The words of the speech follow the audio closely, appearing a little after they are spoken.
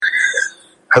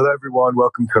Hello, everyone.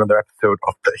 Welcome to another episode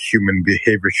of the Human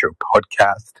Behavior Show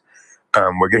podcast.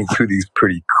 We're getting through these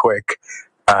pretty quick.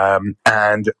 And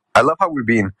I love how we've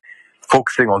been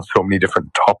focusing on so many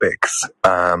different topics,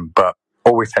 but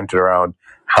always centered around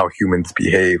how humans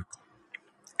behave.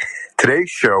 Today's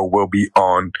show will be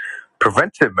on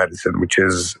preventive medicine, which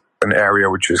is an area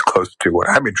which is close to what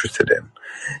I'm interested in.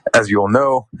 As you all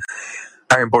know,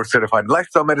 I am board certified in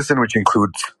lifestyle medicine, which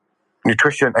includes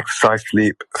nutrition, exercise,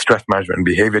 sleep, stress management, and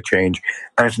behavior change.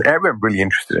 And it's an area I'm really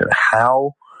interested in.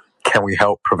 How can we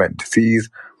help prevent disease?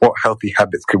 What healthy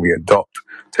habits can we adopt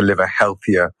to live a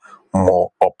healthier,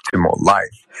 more optimal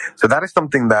life? So that is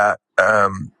something that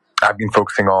I've been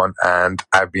focusing on, and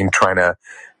I've been trying to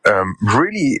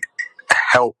really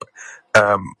help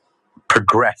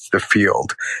progress the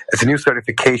field. It's a new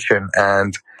certification,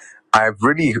 and I've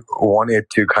really wanted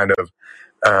to kind of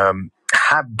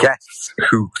have guests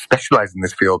who specialize in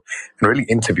this field and really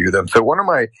interview them. So one of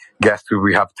my guests who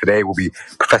we have today will be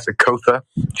Professor Kotha.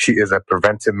 She is a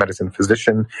preventive medicine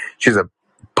physician. She's a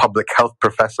public health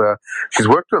professor. She's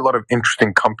worked with a lot of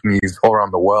interesting companies all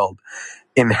around the world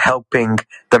in helping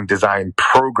them design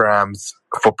programs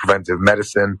for preventive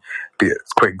medicine, be it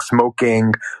quitting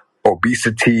smoking,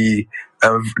 obesity,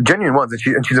 genuine ones.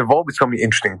 And she's involved with so many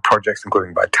interesting projects,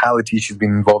 including Vitality. She's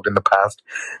been involved in the past.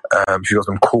 She's got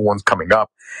some cool ones coming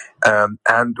up.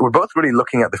 And we're both really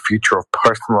looking at the future of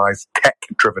personalized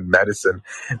tech-driven medicine,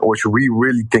 which we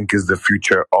really think is the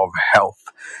future of health.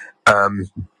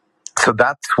 So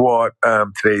that's what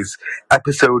today's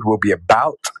episode will be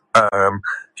about.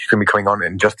 She's going to be coming on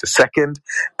in just a second.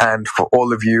 And for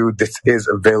all of you, this is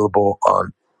available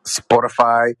on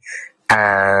Spotify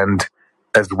and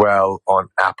as well on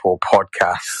Apple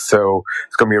Podcasts. So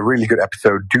it's going to be a really good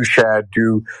episode. Do share,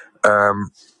 do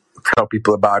tell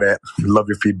people about it. Love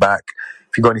your feedback.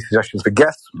 If you've got any suggestions for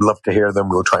guests, we'd love to hear them.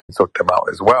 We'll try and sort them out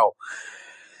as well.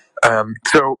 So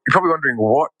you're probably wondering,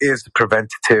 what is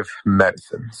preventative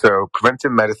medicine? So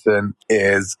preventive medicine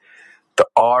is the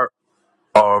art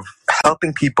of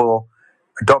helping people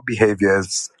adopt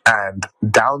behaviors and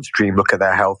downstream look at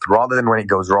their health rather than when it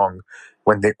goes wrong,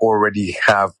 when they already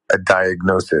have a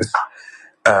diagnosis.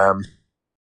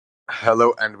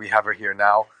 Hello, and we have her here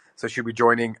now. So she'll be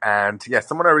joining, and yeah,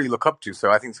 someone I really look up to.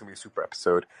 So I think it's going to be a super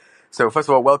episode. So first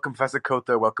of all, welcome, Professor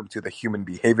Kotha. Welcome to the Human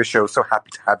Behavior Show. So happy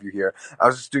to have you here. I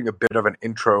was just doing a bit of an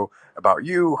intro about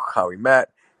you, how we met,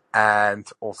 and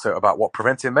also about what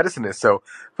preventive medicine is. So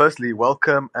firstly,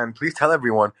 welcome, and please tell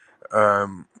everyone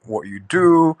what you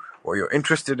do, what you're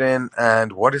interested in,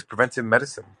 and what is preventive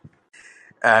medicine.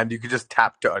 And you can just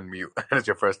tap to unmute. And it's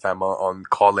your first time on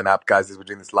Call-In app, guys. We're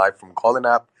doing this live from Call-In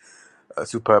app, a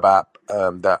superb app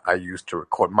that I use to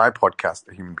record my podcast,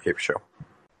 The Human Behavior Show.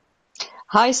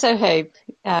 Hi, Sohaib.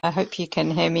 I hope you can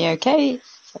hear me okay.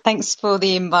 Thanks for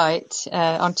the invite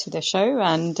onto the show,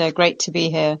 and great to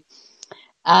be here.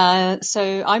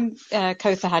 So I'm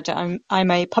Kotha Hadja.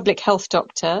 I'm a public health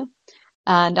doctor,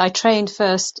 and I trained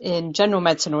first in general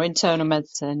medicine or internal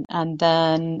medicine, and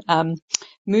then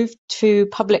moved to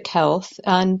public health.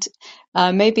 And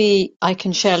maybe I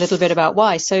can share a little bit about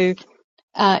why. So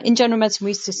in general medicine,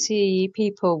 we used to see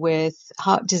people with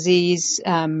heart disease,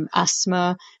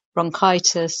 asthma,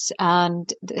 bronchitis,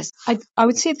 and I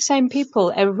would see the same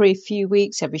people every few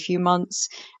weeks, every few months.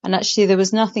 And actually, there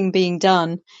was nothing being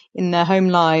done in their home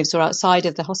lives or outside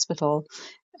of the hospital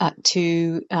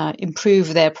to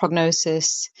improve their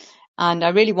prognosis. And I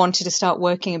really wanted to start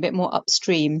working a bit more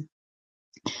upstream.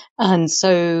 And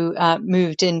so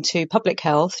moved into public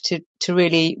health to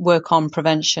really work on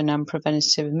prevention and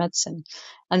preventative medicine.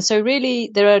 And so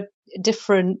really there are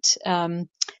different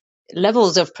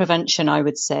levels of prevention, I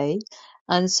would say.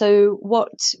 And so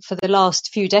for the last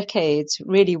few decades,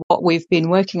 really what we've been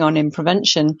working on in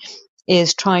prevention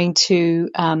is trying to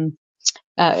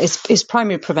is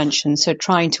primary prevention. So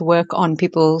trying to work on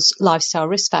people's lifestyle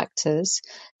risk factors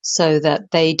so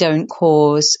that they don't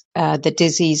cause the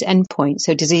disease endpoint.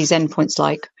 So disease endpoints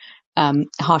like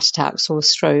heart attacks or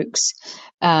strokes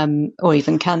or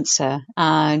even cancer,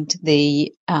 and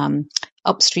the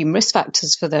upstream risk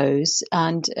factors for those.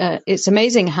 And it's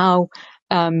amazing how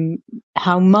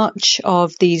much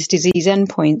of these disease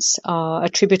endpoints are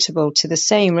attributable to the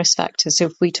same risk factors. So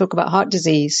if we talk about heart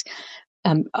disease,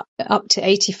 up to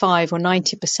 85 or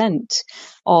 90%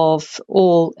 of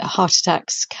all heart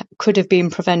attacks could have been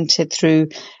prevented through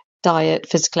diet,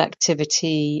 physical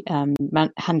activity,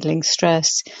 handling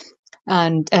stress,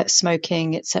 and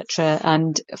smoking, etc.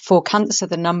 And for cancer,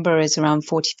 the number is around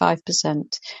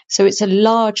 45%. So it's a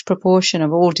large proportion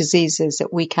of all diseases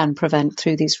that we can prevent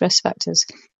through these risk factors.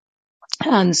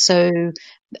 And so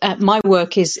my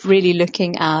work is really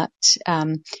looking at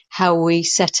how we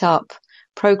set up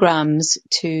programs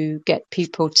to get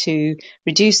people to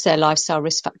reduce their lifestyle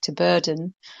risk factor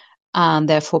burden and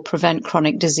therefore prevent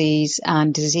chronic disease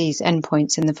and disease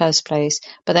endpoints in the first place,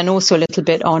 but then also a little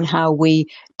bit on how we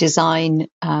design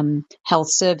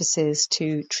health services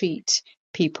to treat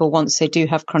people once they do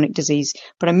have chronic disease.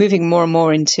 But I'm moving more and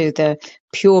more into the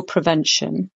pure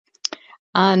prevention.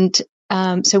 And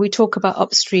so we talk about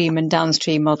upstream and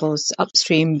downstream models,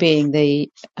 upstream being the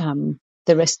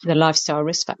lifestyle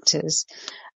risk factors.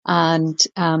 And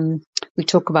we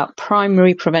talk about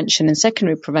primary prevention and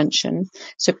secondary prevention.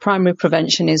 So primary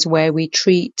prevention is where we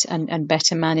treat and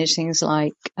better manage things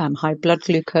like high blood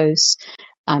glucose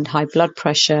and high blood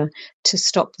pressure to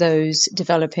stop those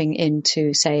developing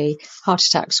into, say, heart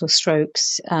attacks or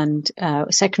strokes. And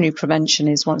secondary prevention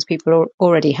is once people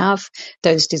already have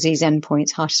those disease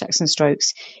endpoints, heart attacks and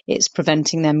strokes, it's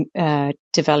preventing them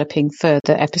developing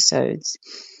further episodes.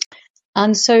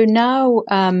 And so now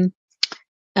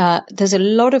there's a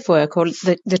lot of work, or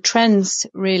the trends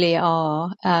really are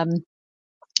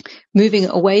moving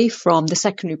away from the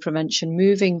secondary prevention,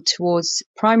 moving towards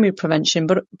primary prevention,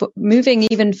 but moving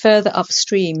even further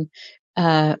upstream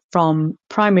from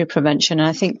primary prevention. And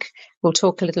I think we'll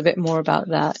talk a little bit more about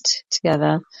that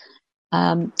together.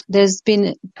 There's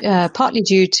been, partly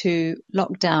due to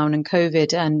lockdown and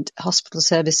COVID and hospital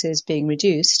services being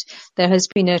reduced, there has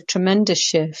been a tremendous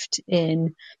shift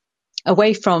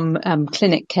away from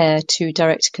clinic care to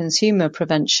direct consumer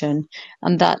prevention,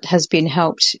 and that has been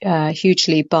helped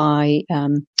hugely by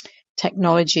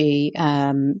technology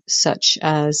such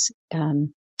as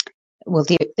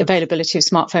the availability of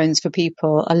smartphones for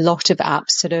people. A lot of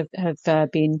apps that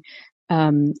have been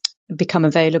become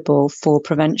available for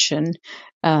prevention,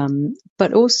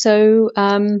 but also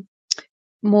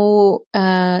more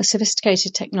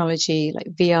sophisticated technology like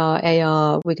VR,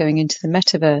 AR. We're going into the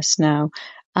metaverse now.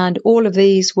 And all of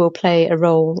these will play a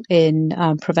role in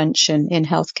prevention in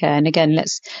healthcare. And again,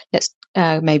 let's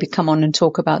maybe come on and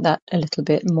talk about that a little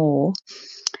bit more.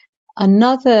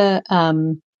 Another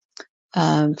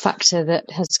factor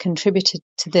that has contributed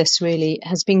to this really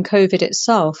has been COVID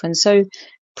itself. And so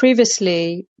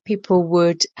previously people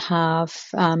would have,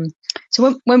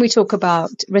 so when we talk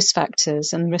about risk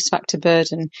factors and risk factor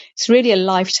burden, it's really a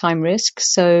lifetime risk.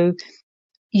 So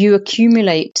you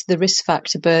accumulate the risk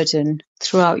factor burden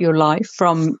throughout your life,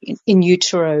 from in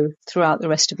utero throughout the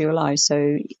rest of your life.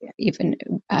 So even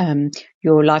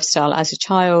your lifestyle as a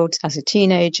child, as a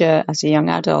teenager, as a young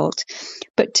adult.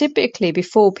 But typically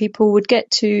before, people would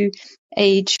get to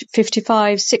age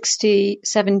 55, 60,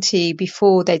 70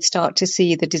 before they'd start to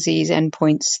see the disease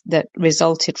endpoints that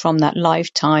resulted from that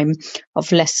lifetime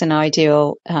of less than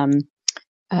ideal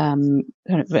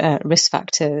risk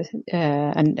factor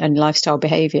and lifestyle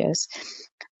behaviors.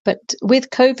 But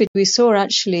with COVID, we saw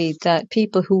actually that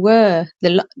people who were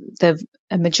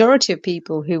a majority of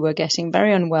people who were getting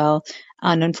very unwell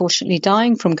and unfortunately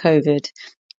dying from COVID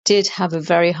did have a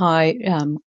very high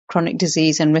chronic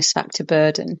disease and risk factor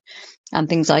burden. And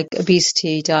things like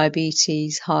obesity,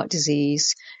 diabetes, heart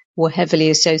disease were heavily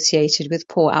associated with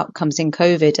poor outcomes in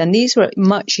COVID. And these were at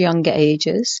much younger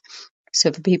ages.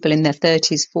 So for people in their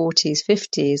 30s, 40s,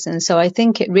 50s. And so I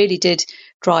think it really did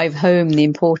drive home the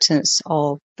importance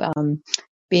of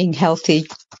being healthy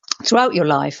throughout your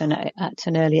life and at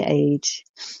an earlier age.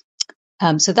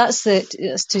 So that's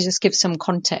to just give some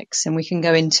context, and we can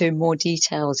go into more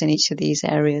details in each of these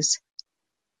areas.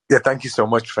 Yeah, thank you so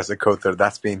much, Professor Kothar.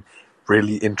 That's been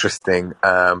really interesting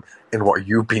in what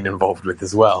you've been involved with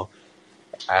as well.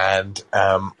 And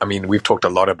I mean, we've talked a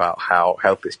lot about how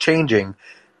health is changing.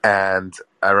 And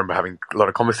I remember having a lot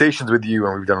of conversations with you,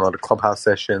 and we've done a lot of clubhouse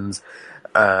sessions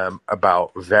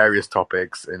about various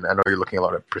topics. And I know you're looking a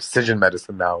lot at precision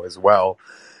medicine now as well.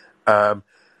 I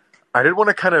did want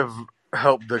to kind of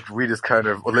help the readers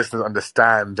or listeners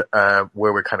understand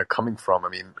where we're kind of coming from. I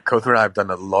mean, Kothar and I have done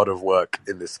a lot of work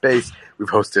in this space. We've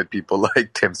hosted people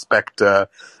like Tim Spector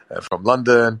from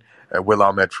London, Will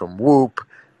Ahmed from Whoop,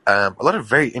 a lot of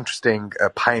very interesting,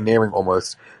 pioneering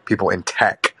almost people in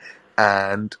tech.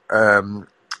 And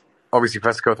obviously,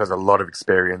 Professor Koth has a lot of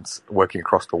experience working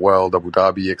across the world, Abu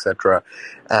Dhabi, etc.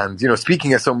 And,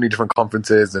 speaking at so many different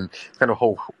conferences and kind of a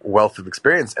whole wealth of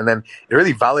experience. And then it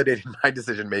really validated my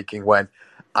decision-making when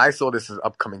I saw this as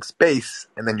upcoming space.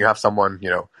 And then you have someone,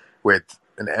 with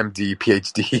an MD,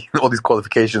 PhD, all these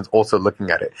qualifications also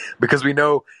looking at it. Because we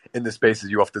know in the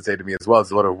spaces, you often say to me as well,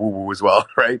 there's a lot of woo-woo as well,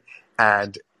 right?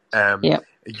 And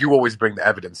you always bring the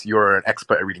evidence. You're an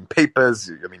expert at reading papers.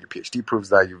 I mean, your PhD proves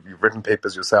that. You've written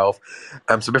papers yourself.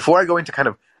 So before I go into kind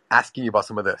of asking you about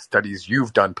some of the studies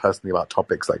you've done personally about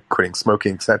topics like quitting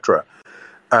smoking, etc.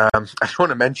 I just want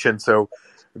to mention, so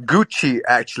Gucci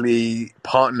actually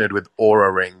partnered with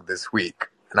Aura Ring this week,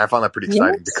 and I found that pretty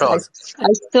exciting Yes, I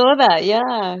saw that.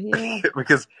 Yeah, yeah.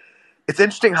 because it's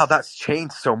interesting how that's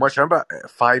changed so much. I remember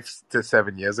 5 to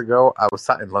 7 years ago, I was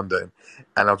sat in London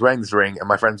and I was wearing this ring, and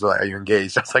my friends were like, "Are you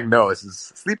engaged?" I was like, "No, this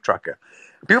is a sleep tracker."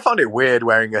 People found it weird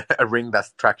wearing a ring that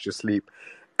tracks your sleep.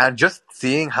 And just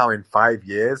seeing how in 5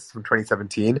 years from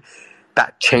 2017,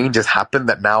 that change has happened,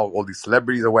 that now all these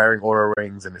celebrities are wearing Aura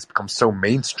rings and it's become so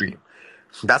mainstream.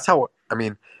 That's how, I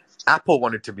mean, Apple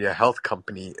wanted to be a health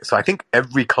company. So I think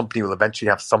every company will eventually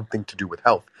have something to do with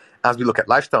health. As we look at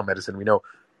lifestyle medicine, we know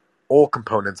all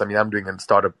components. I mean, I'm doing in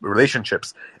startup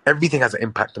relationships. Everything has an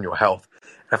impact on your health.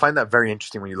 And I find that very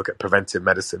interesting when you look at preventive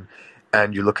medicine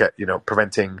and you look at,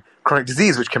 preventing chronic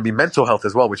disease, which can be mental health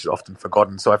as well, which is often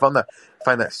forgotten. So I find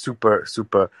that super,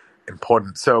 super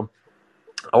important. So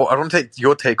I want to take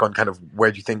your take on kind of where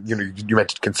you think, you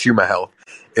mentioned consumer health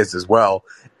is as well.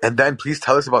 And then please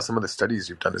tell us about some of the studies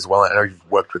you've done as well. I know you've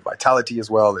worked with Vitality as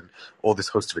well and all this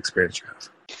host of experience you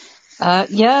have.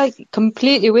 Yeah,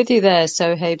 completely with you there,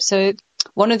 Sohaib. So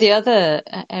one of the other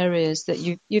areas that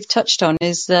you've touched on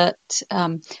is that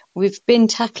we've been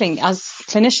tackling, as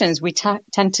clinicians, we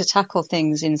tend to tackle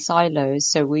things in silos.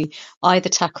 So we either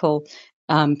tackle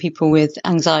people with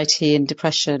anxiety and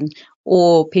depression,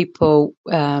 or people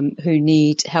who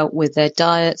need help with their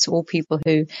diets, or people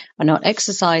who are not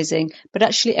exercising. But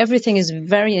actually, everything is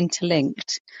very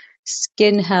interlinked.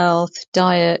 Skin health,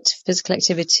 diet, physical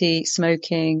activity,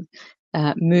 smoking,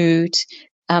 mood.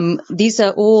 These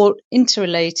are all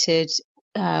interrelated.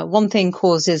 One thing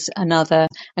causes another,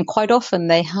 and quite often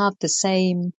they have the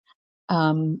same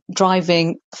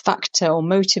driving factor or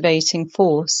motivating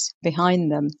force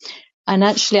behind them. And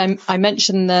actually, I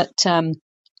mentioned that.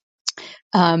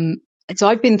 So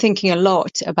I've been thinking a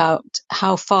lot about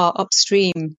how far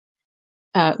upstream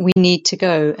we need to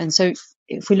go. And so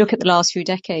if we look at the last few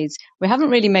decades, we haven't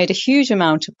really made a huge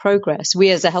amount of progress. We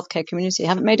as a healthcare community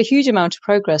haven't made a huge amount of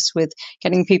progress with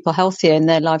getting people healthier in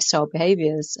their lifestyle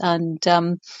behaviors. And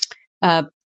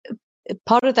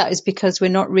part of that is because we're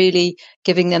not really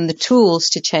giving them the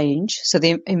tools to change. So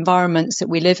the environments that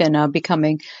we live in are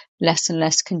becoming less and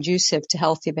less conducive to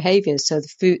healthy behaviors. So the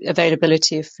food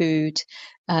availability of food,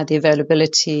 the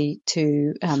availability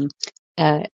to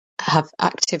have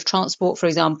active transport, for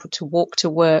example, to walk to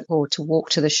work or to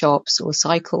walk to the shops or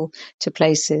cycle to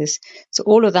places. So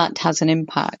all of that has an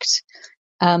impact.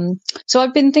 So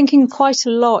I've been thinking quite a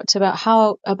lot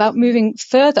about moving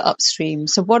further upstream.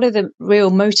 So what are the real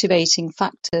motivating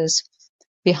factors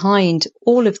behind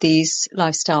all of these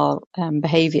lifestyle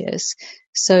behaviors?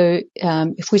 So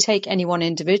if we take any one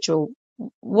individual,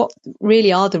 what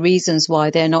really are the reasons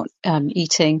why they're not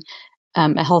eating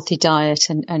a healthy diet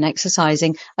and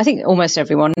exercising? I think almost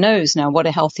everyone knows now what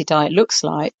a healthy diet looks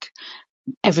like.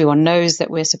 Everyone knows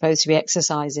that we're supposed to be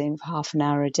exercising for half an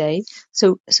hour a day.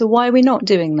 So why are we not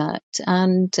doing that?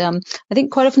 And I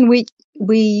think quite often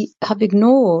we have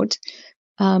ignored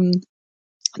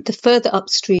the further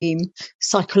upstream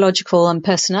psychological and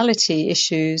personality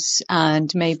issues, and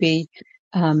maybe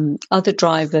other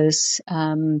drivers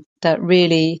that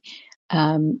really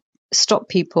stop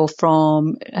people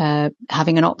from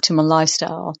having an optimal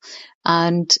lifestyle.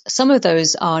 And some of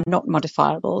those are not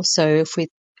modifiable. So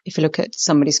if you look at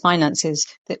somebody's finances,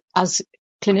 that as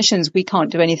clinicians, we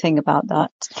can't do anything about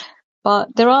that.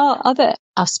 But there are other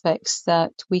aspects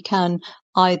that we can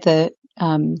either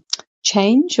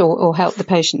change or help the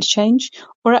patients change,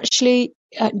 or actually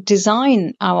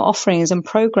design our offerings and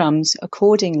programs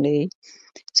accordingly.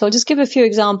 So I'll just give a few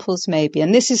examples maybe,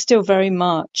 and this is still very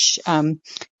much,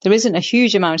 there isn't a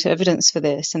huge amount of evidence for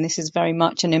this, and this is very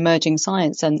much an emerging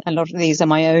science, and a lot of these are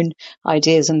my own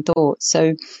ideas and thoughts.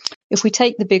 So if we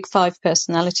take the big 5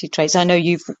 personality traits, I know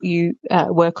you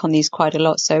work on these quite a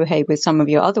lot, so hey, with some of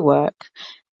your other work,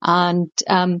 and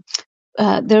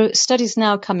there are studies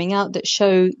now coming out that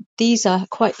show these are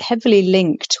quite heavily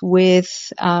linked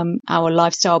with our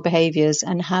lifestyle behaviors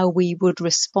and how we would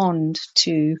respond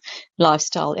to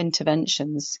lifestyle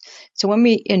interventions. So when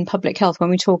in public health, when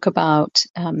we talk about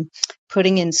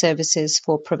putting in services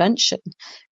for prevention,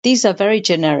 these are very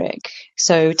generic.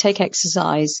 So take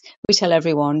exercise. We tell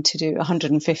everyone to do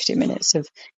 150 minutes of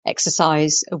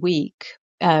exercise a week,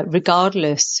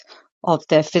 regardless of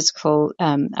their physical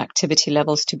activity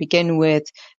levels to begin with,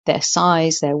 their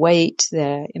size, their weight,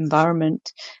 their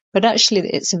environment. But actually,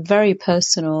 it's a very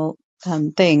personal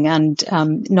thing, and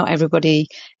not everybody,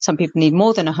 some people need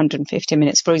more than 150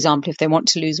 minutes. For example, if they want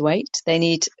to lose weight, they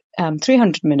need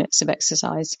 300 minutes of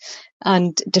exercise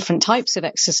and different types of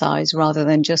exercise rather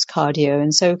than just cardio.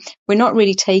 And so we're not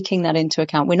really taking that into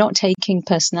account. We're not taking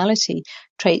personality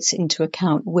traits into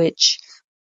account, which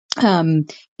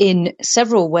in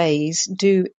several ways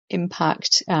do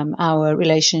impact our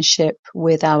relationship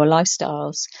with our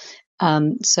lifestyles.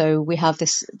 So we have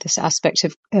this aspect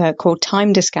of called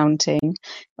time discounting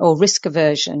or risk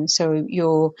aversion. So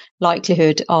your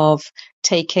likelihood of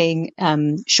taking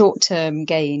short-term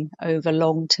gain over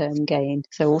long-term gain,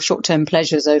 or short-term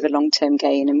pleasures over long-term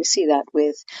gain, and we see that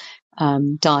with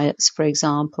diets, for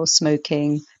example,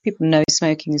 smoking. People know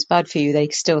smoking is bad for you. They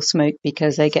still smoke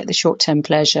because they get the short-term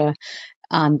pleasure,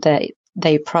 and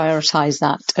they prioritize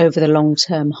that over the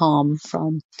long-term harm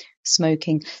from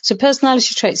smoking. So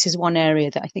personality traits is one area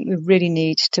that I think we really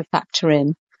need to factor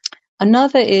in.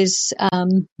 Another is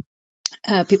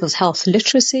people's health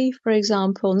literacy, for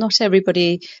example. Not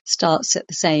everybody starts at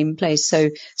the same place. So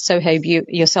Sohaib, you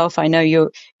yourself, I know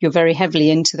you're very heavily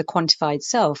into the quantified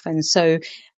self, and so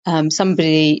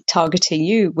somebody targeting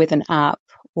you with an app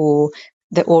or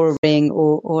the Aura Ring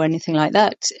or anything like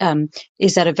that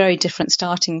is at a very different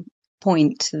starting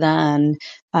point than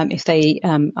if they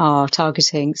are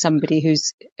targeting somebody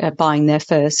who's buying their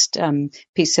first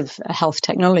piece of health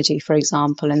technology, for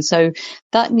example. And so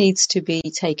that needs to be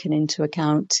taken into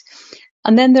account.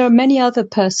 And then there are many other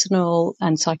personal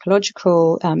and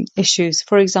psychological issues.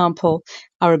 For example,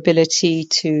 our ability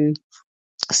to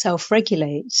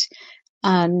self-regulate.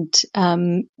 And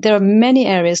there are many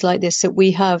areas like this that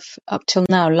we have up till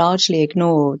now largely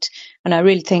ignored. And I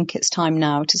really think it's time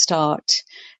now to start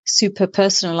super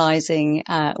personalizing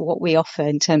what we offer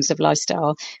in terms of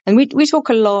lifestyle. And we talk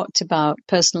a lot about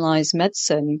personalized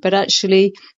medicine, but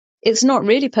actually it's not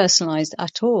really personalized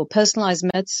at all. Personalized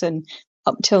medicine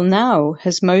up till now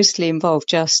has mostly involved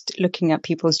just looking at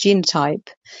people's genotype,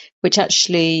 which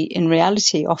actually in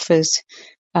reality offers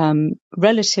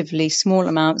relatively small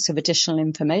amounts of additional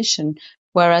information,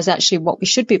 whereas actually what we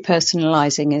should be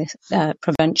personalizing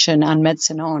prevention and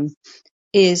medicine on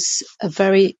is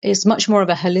much more of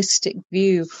a holistic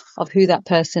view of who that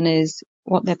person is,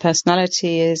 what their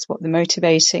personality is, what the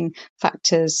motivating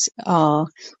factors are,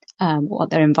 what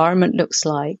their environment looks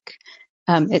like,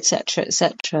 et cetera, et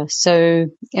cetera. So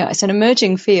yeah, it's an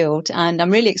emerging field, and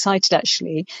I'm really excited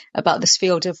actually about this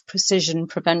field of precision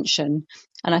prevention.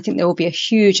 And I think there will be a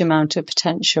huge amount of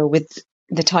potential with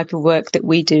the type of work that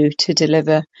we do to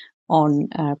deliver on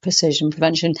precision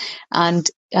prevention. And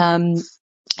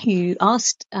you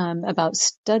asked about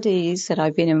studies that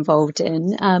I've been involved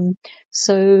in.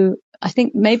 So I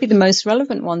think maybe the most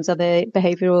relevant ones are the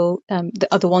behavioural,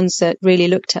 are the ones that really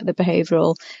looked at the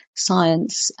behavioural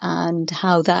science and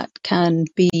how that can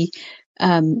be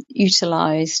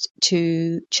utilised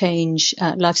to change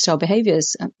lifestyle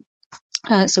behaviours.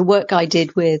 So work I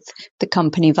did with the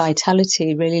company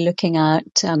Vitality, really looking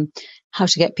at how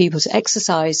to get people to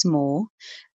exercise more.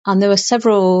 And there were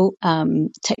several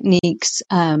techniques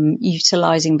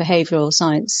utilizing behavioral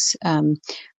science.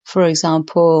 For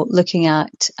example, looking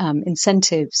at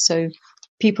incentives. So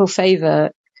people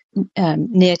favor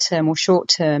near-term or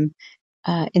short-term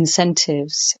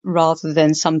incentives rather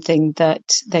than something that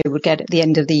they would get at the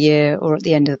end of the year or at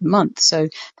the end of the month. So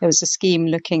there was a scheme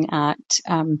looking at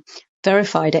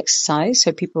verified exercise.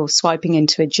 So people swiping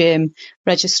into a gym,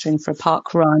 registering for a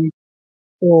park run,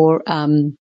 or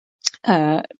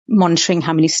monitoring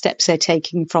how many steps they're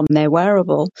taking from their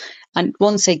wearable. And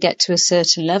once they get to a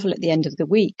certain level at the end of the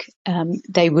week,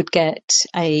 they would get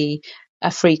a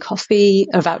free coffee,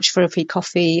 a voucher for a free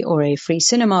coffee or a free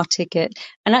cinema ticket.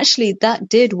 And actually that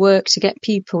did work to get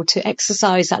people to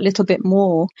exercise that little bit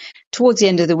more towards the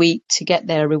end of the week to get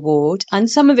their reward. And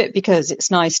some of it because it's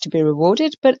nice to be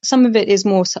rewarded, but some of it is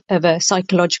more of a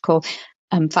psychological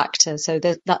factor. So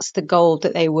that's the goal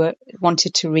that they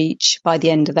wanted to reach by the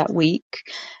end of that week.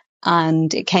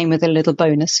 And it came with a little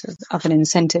bonus of an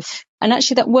incentive. And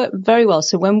actually that worked very well.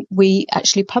 So when we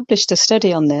actually published a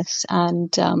study on this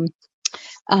and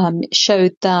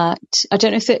showed that, I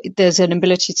don't know if there's an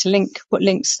ability to put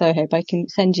links though, Hope. I can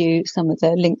send you some of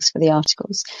the links for the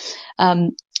articles.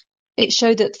 It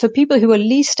showed that for people who are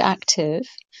least active,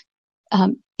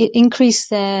 it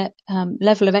increased their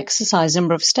level of exercise,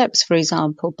 number of steps, for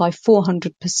example, by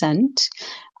 400%.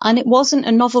 And it wasn't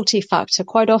a novelty factor.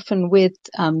 Quite often with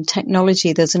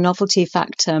technology, there's a novelty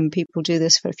factor. People do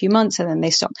this for a few months and then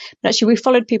they stop. But actually, we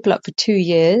followed people up for 2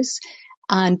 years.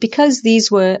 And because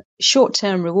these were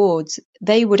short-term rewards,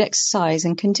 they would exercise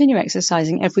and continue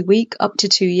exercising every week up to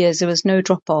 2 years. There was no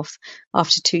drop-off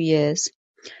after 2 years.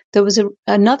 There was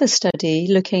another study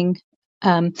looking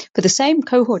for the same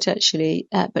cohort actually,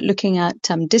 but looking at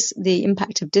the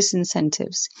impact of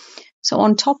disincentives. So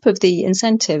on top of the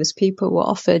incentives, people were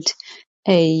offered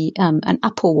an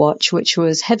Apple Watch, which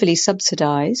was heavily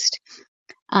subsidized.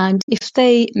 And if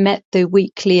they met the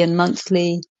weekly and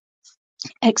monthly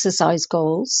exercise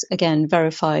goals, again,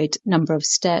 verified number of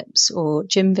steps or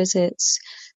gym visits,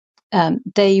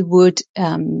 they would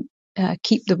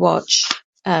keep the watch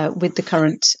with the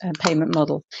current payment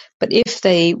model. But if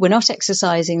they were not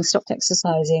exercising, stopped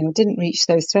exercising, or didn't reach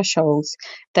those thresholds,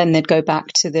 then they'd go back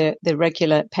to the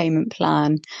regular payment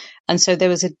plan. And so there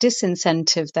was a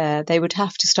disincentive there. They would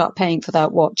have to start paying for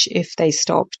that watch if they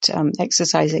stopped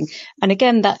exercising. And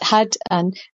again, that had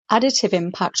an additive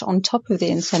impact on top of the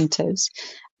incentives.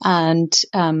 And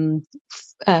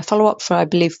follow-up for, I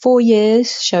believe, 4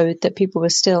 years showed that people were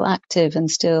still active and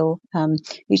still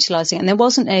utilizing it.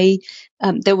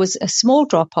 And there was a small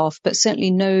drop-off, but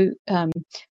certainly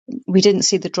we didn't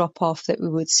see the drop-off that we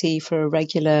would see for a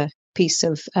regular piece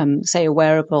of, say, a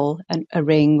wearable, a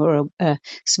ring or a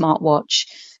smartwatch,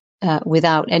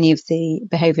 without any of the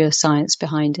behavioral science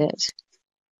behind it.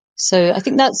 So I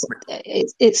think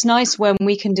it's nice when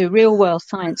we can do real-world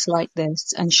science like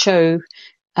this and show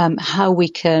how we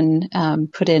can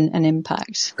put in an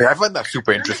impact. Yeah, I find that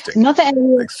super interesting. Another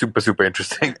area, like super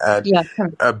interesting. And yeah,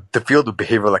 the field of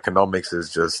behavioral economics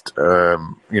is just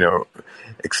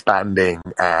expanding.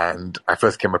 And I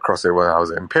first came across it when I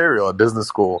was at Imperial, a business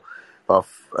school, about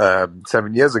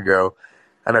 7 years ago.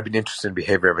 And I've been interested in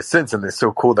behavior ever since. And it's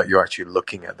so cool that you're actually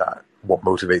looking at that, what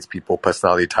motivates people,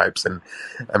 personality types. And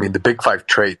I mean, the big 5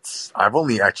 traits, I've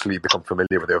only actually become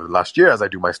familiar with it over the last year as I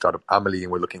do my startup Amelie,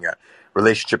 and we're looking at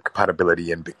relationship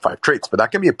compatibility and big 5 traits. But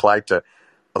that can be applied to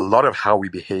a lot of how we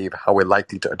behave, how we're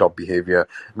likely to adopt behavior.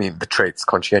 I mean, the traits,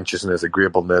 conscientiousness,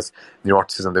 agreeableness,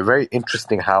 neuroticism, they're very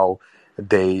interesting how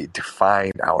they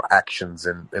define our actions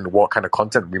and what kind of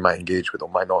content we might engage with or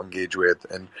might not engage with,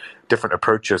 and different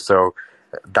approaches. So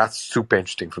that's super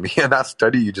interesting for me. And that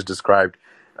study you just described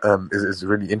is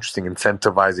really interesting,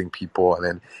 incentivizing people. And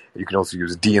then you can also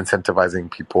use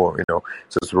de-incentivizing people, so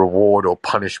it's reward or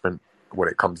punishment, what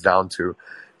it comes down to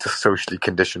socially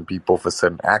condition people for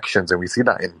certain actions. And we see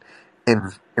that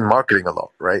in marketing a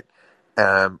lot, right?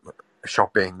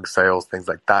 Shopping, sales, things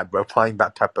like that. But applying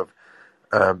that type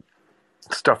of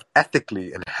stuff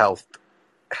ethically in health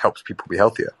helps people be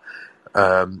healthier.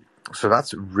 So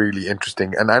that's really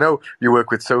interesting. And I know you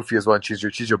work with Sophie as well, and she's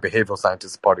your behavioral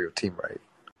scientist, part of your team, right?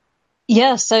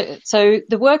 Yeah, so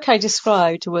the work I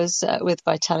described was with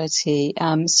Vitality.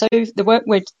 So the work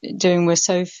we're doing with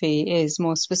Sophie is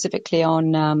more specifically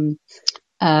on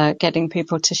getting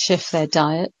people to shift their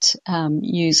diet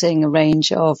using a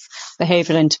range of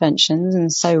behavioral interventions.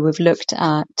 And so we've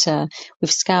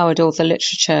scoured all the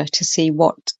literature to see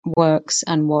what works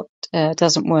and what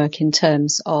doesn't work in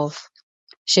terms of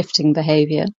shifting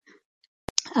behavior.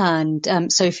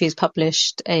 And Sophie has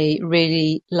published a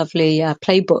really lovely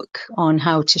playbook on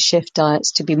how to shift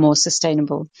diets to be more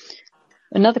sustainable.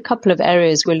 Another couple of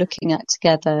areas we're looking at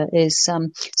together is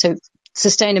so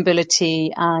sustainability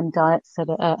and diets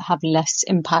that have less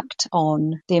impact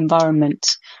on the environment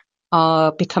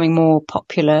are becoming more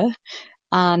popular.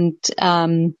 And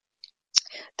there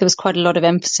was quite a lot of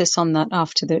emphasis on that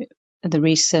after the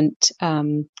recent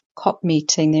COP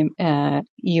meeting, the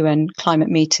UN climate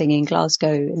meeting in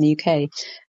Glasgow in the UK.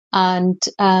 And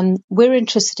we're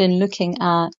interested in looking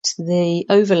at the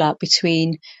overlap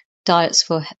between diets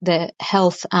for their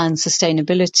health and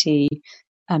sustainability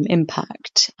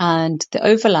impact. And the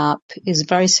overlap is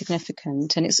very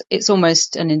significant, and it's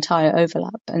almost an entire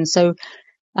overlap. And so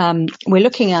we're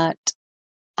looking at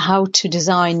how to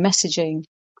design messaging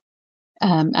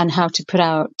and how to put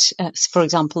out, for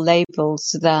example,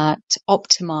 labels that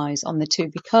optimize on the two,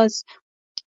 because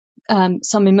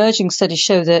some emerging studies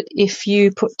show that if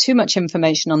you put too much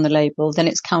information on the label, then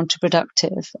it's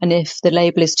counterproductive. And if the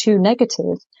label is too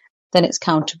negative, then it's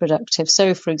counterproductive.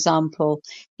 So, for example,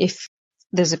 if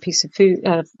there's a piece of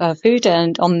food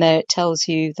and on there it tells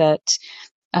you that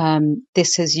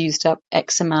this has used up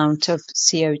X amount of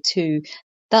CO2,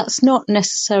 that's not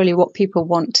necessarily what people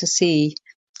want to see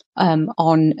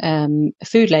on a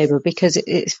food label, because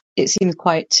it seems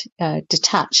quite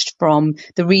detached from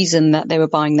the reason that they were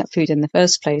buying that food in the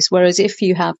first place. Whereas if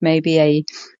you have maybe a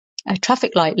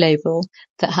traffic light label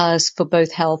that has for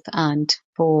both health and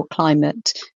for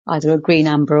climate either a green,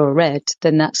 amber or red,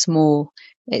 then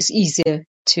it's easier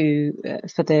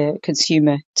for the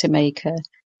consumer to make a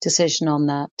decision on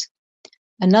that.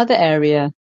 Another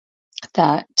area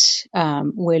that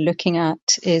we're looking at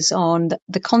is on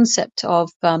the concept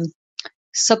of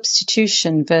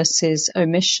substitution versus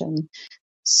omission.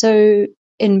 So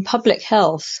in public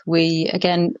health,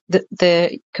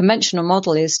 the conventional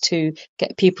model is to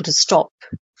get people to stop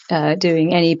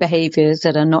doing any behaviors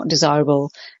that are not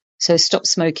desirable. So stop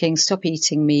smoking, stop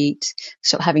eating meat,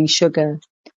 stop having sugar.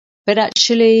 But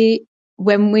actually,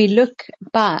 when we look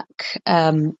back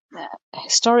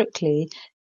historically,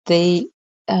 the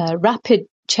rapid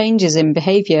changes in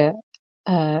behavior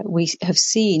we have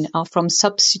seen are from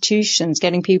substitutions,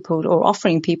 getting people or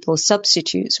offering people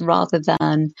substitutes rather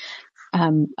than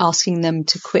asking them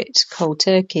to quit cold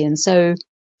turkey. And so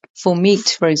for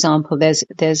meat, for example,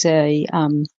 there's a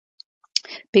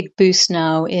big boost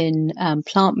now in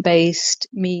plant-based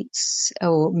meats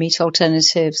or meat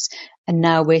alternatives. And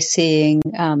now we're seeing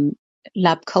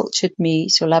lab cultured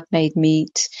meat or lab made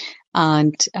meat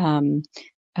and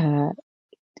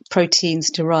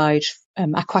proteins derived,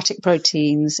 aquatic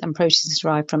proteins and proteins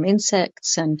derived from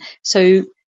insects. And so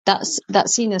that's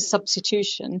seen as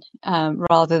substitution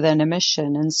rather than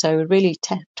omission. And so we're really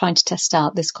trying to test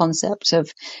out this concept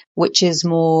of which is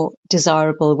more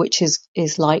desirable, which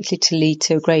is likely to lead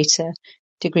to a greater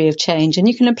degree of change. And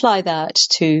you can apply that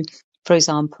to, for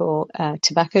example,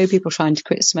 tobacco, people trying to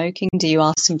quit smoking. Do you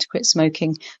ask them to quit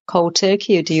smoking cold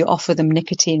turkey, or do you offer them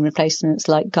nicotine replacements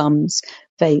like gums,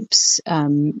 vapes,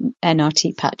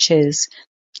 NRT patches?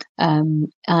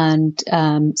 And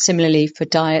similarly for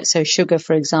diet, so sugar,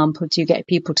 for example, do you get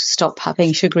people to stop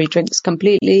having sugary drinks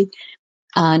completely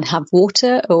and have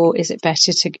water, or is it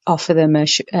better to offer them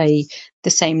the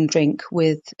same drink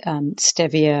with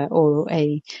stevia or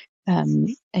a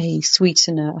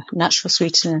sweetener, natural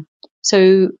sweetener?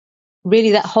 So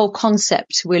really that whole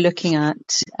concept we're looking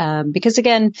at, because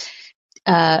again,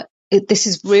 this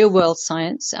is real world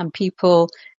science, and people,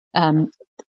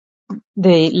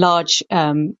 the large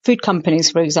food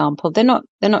companies, for example, they're not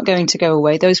going to go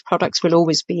away. Those products will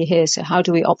always be here. So how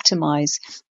do we optimize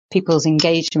people's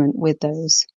engagement with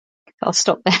those? I'll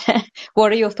stop there.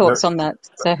 What are your thoughts on that,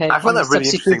 Sergio? I find that really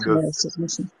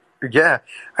interesting. Yeah,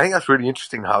 I think that's really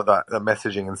interesting how that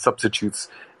messaging and substitutes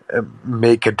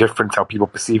make a difference, how people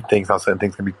perceive things, how certain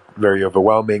things can be very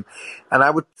overwhelming. And I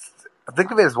would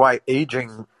think of it as why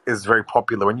aging is very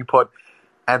popular. When you put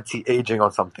anti-aging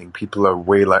on something, people are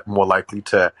way more likely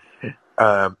to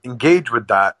engage with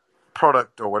that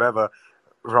product or whatever,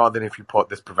 rather than if you put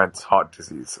this prevents heart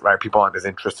disease, right? People aren't as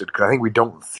interested because I think we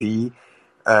don't see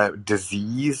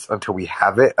disease until we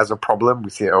have it as a problem. We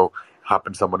see it,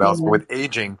 happen to someone else. Yeah. But with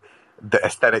aging, the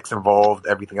aesthetics involved,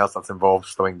 everything else that's involved,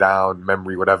 slowing down,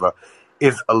 memory, whatever,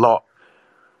 is a lot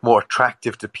more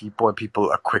attractive to people, and people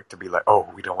are quick to be like, oh,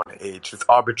 we don't want to age. This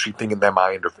arbitrary thing in their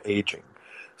mind of aging.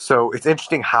 So it's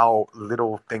interesting how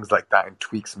little things like that and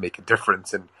tweaks make a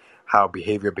difference, and how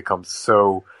behavior becomes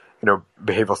so,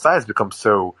 behavioral science becomes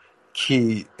so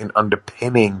key in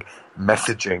underpinning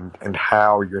messaging and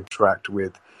how you interact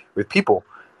with people.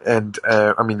 And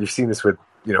you've seen this with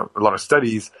a lot of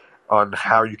studies on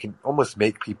how you can almost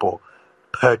make people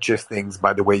purchase things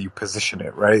by the way you position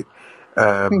it, right?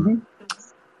 And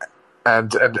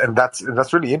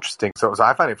that's really interesting. So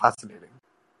I find it fascinating.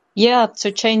 Yeah, so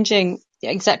changing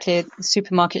exactly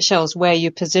supermarket shelves where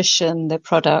you position the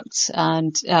products,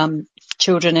 and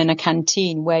children in a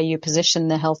canteen where you position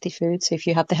the healthy foods. So if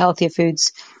you have the healthier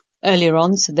foods earlier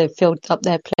on, so they've filled up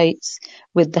their plates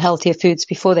with the healthier foods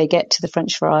before they get to the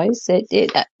French fries,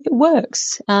 it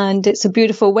works, and it's a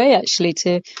beautiful way actually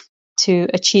to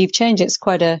achieve change. It's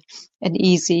quite a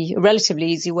relatively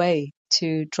easy way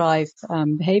to drive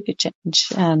behavior change.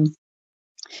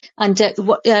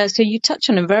 So you touch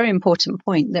on a very important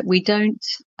point that we don't.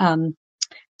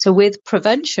 So with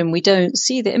prevention, we don't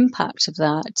see the impact of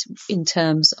that in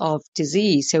terms of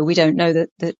disease. So we don't know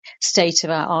the state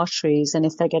of our arteries and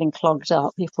if they're getting clogged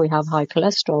up, if we have high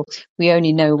cholesterol. We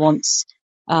only know once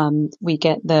we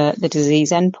get the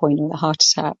disease endpoint, or the heart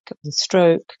attack, or the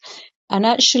stroke. And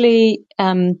actually,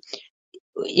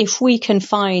 if we can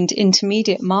find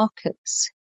intermediate markers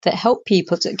that help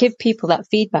people, to give people that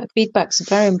feedback's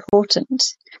very important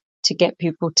to get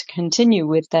people to continue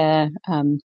with their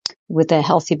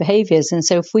healthy behaviors. And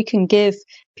so if we can give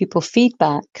people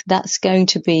feedback, that's going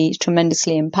to be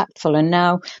tremendously impactful. And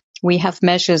now we have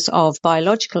measures of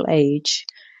biological age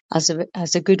as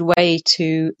a good way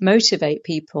to motivate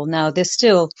people. Now there's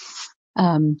still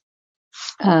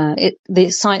the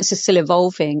science is still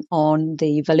evolving on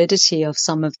the validity of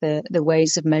some of the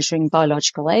ways of measuring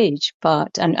biological age,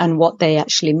 and what they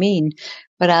actually mean.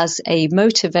 But as a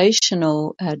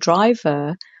motivational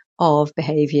driver of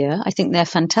behavior, I think they're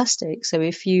fantastic. So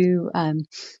if you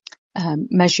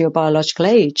measure your biological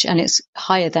age and it's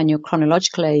higher than your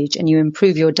chronological age, and you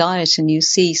improve your diet and you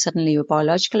see suddenly your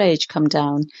biological age come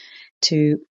down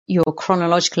to your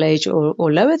chronological age or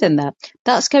lower than that,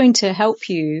 that's going to help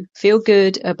you feel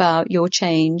good about your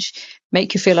change,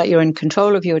 make you feel like you're in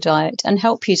control of your diet, and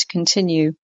help you to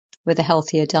continue with a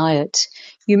healthier diet.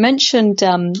 You mentioned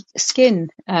skin,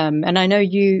 and I know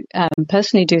you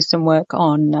personally do some work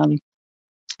on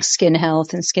skin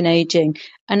health and skin aging.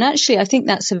 And actually, I think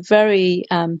that's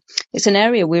it's an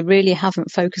area we really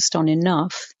haven't focused on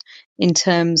enough in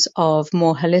terms of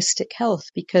more holistic health,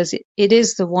 because it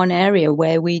is the one area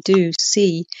where we do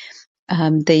see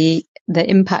the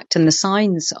impact and the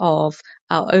signs of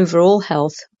our overall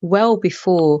health well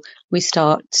before we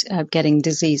start getting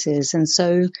diseases. And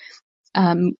so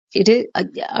I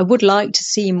would like to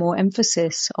see more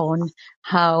emphasis on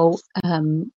how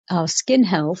our skin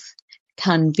health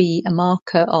can be a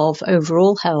marker of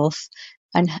overall health,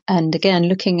 and again,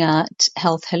 looking at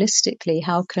health holistically.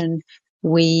 How can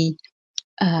we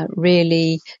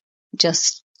really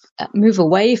just move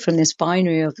away from this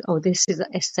binary of, oh, this is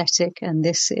aesthetic and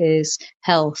this is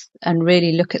health, and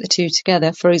really look at the two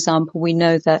together? For example, we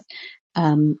know that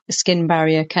the skin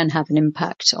barrier can have an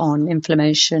impact on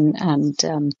inflammation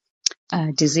and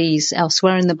disease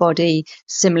elsewhere in the body.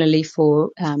 Similarly for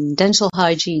dental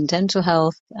hygiene, dental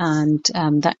health, and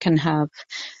that can have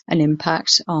an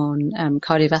impact on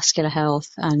cardiovascular health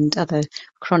and other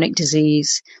chronic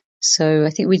disease. So I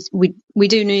think we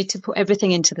do need to put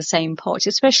everything into the same pot,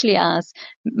 especially as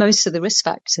most of the risk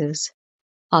factors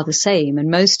are the same,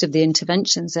 and most of the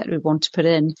interventions that we want to put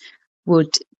in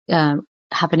would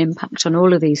have an impact on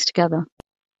all of these together.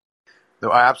 No,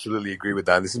 I absolutely agree with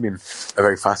that. This has been a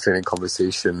very fascinating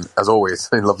conversation, as always.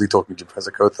 Lovely talking to you,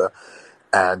 Professor Kotha,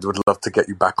 and would love to get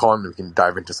you back on. We can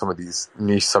dive into some of these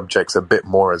niche subjects a bit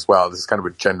more as well. This is kind of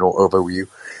a general overview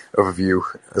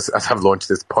as I've launched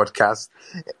this podcast,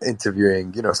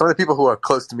 interviewing, some of the people who are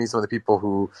close to me, some of the people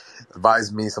who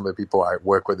advise me, some of the people I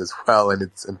work with as well.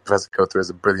 And Professor Kotha is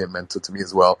a brilliant mentor to me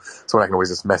as well. So I can always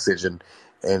just message and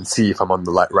see if I'm on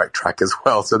the right track as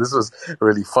well. So this was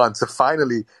really fun. So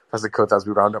finally, Professor Kotha, as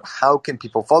we round up, how can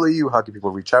people follow you? How can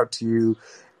people reach out to you?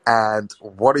 And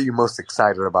what are you most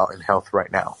excited about in health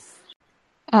right now?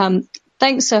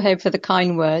 Thanks, Sohaib, for the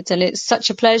kind words. And it's such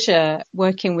a pleasure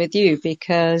working with you,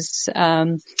 because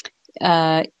I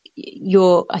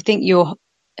think your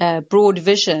broad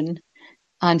vision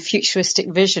and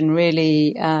futuristic vision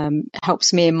really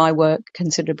helps me in my work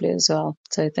considerably as well.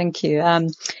 So thank you.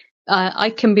 I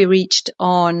can be reached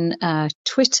on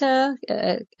Twitter,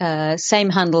 same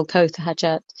handle, Kotha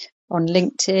Hajat, on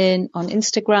LinkedIn, on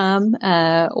Instagram,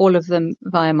 all of them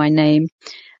via my name,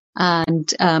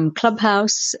 and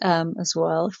Clubhouse as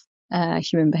well,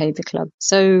 Human Behavior Club.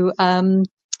 So,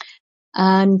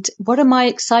 and what am I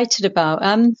excited about?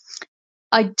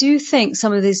 I do think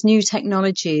some of these new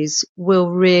technologies will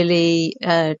really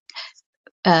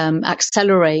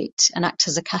accelerate and act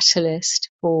as a catalyst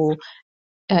for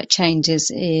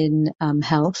changes in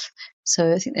health.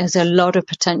 So I think there's a lot of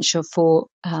potential for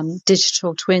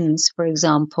digital twins, for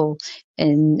example,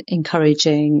 in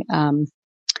encouraging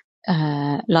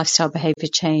lifestyle behavior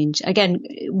change. Again,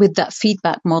 with that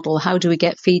feedback model, how do we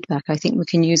get feedback? I think we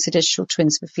can use the digital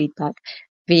twins for feedback.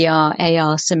 VR,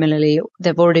 AR, similarly,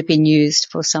 they've already been used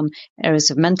for some areas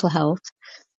of mental health.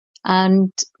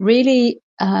 And really,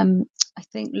 I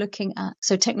think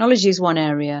so technology is one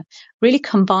area, really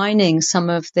combining some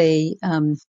of the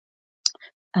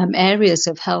areas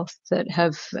of health that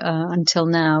have until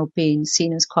now been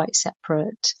seen as quite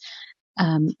separate,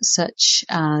 such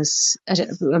as,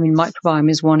 microbiome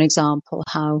is one example,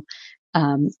 how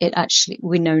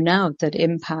we know now that it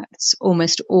impacts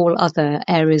almost all other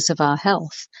areas of our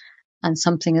health. And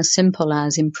something as simple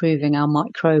as improving our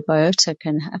microbiota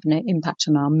can have an impact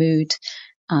on our mood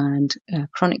and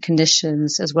chronic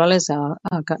conditions, as well as our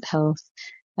gut health.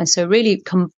 And so really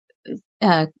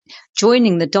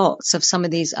joining the dots of some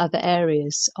of these other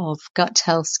areas of gut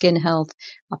health, skin health,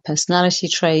 our personality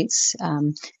traits,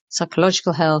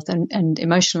 psychological health and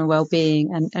emotional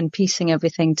well-being, and piecing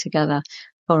everything together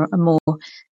for a more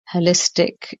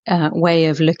holistic way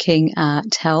of looking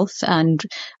at health. And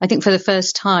I think for the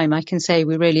first time, I can say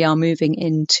we really are moving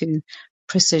into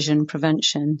precision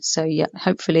prevention. So yeah,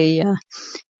 hopefully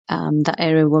that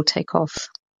area will take off.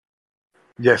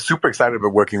 Yeah, super excited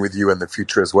about working with you in the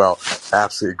future as well. I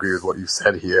absolutely agree with what you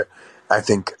said here. I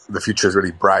think the future is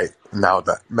really bright now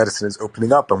that medicine is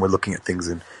opening up and we're looking at things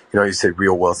in, you said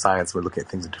real world science, we're looking at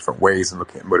things in different ways and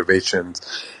looking at motivations.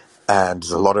 And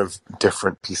there's a lot of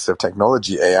different pieces of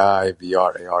technology, AI,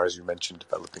 VR, AR, as you mentioned,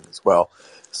 developing as well.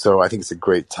 So I think it's a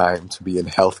great time to be in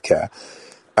healthcare.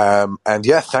 And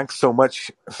yeah, thanks so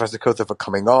much, Professor Kotha, for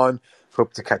coming on.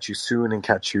 Hope to catch you soon and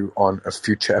catch you on a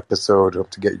future episode. Hope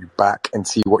to get you back and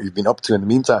see what you've been up to in the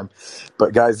meantime.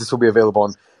 But guys, this will be available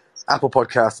on Apple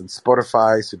Podcasts and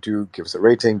Spotify. So do give us a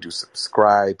rating, do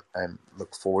subscribe, and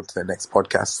look forward to the next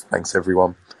podcast. Thanks,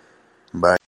 everyone. Bye.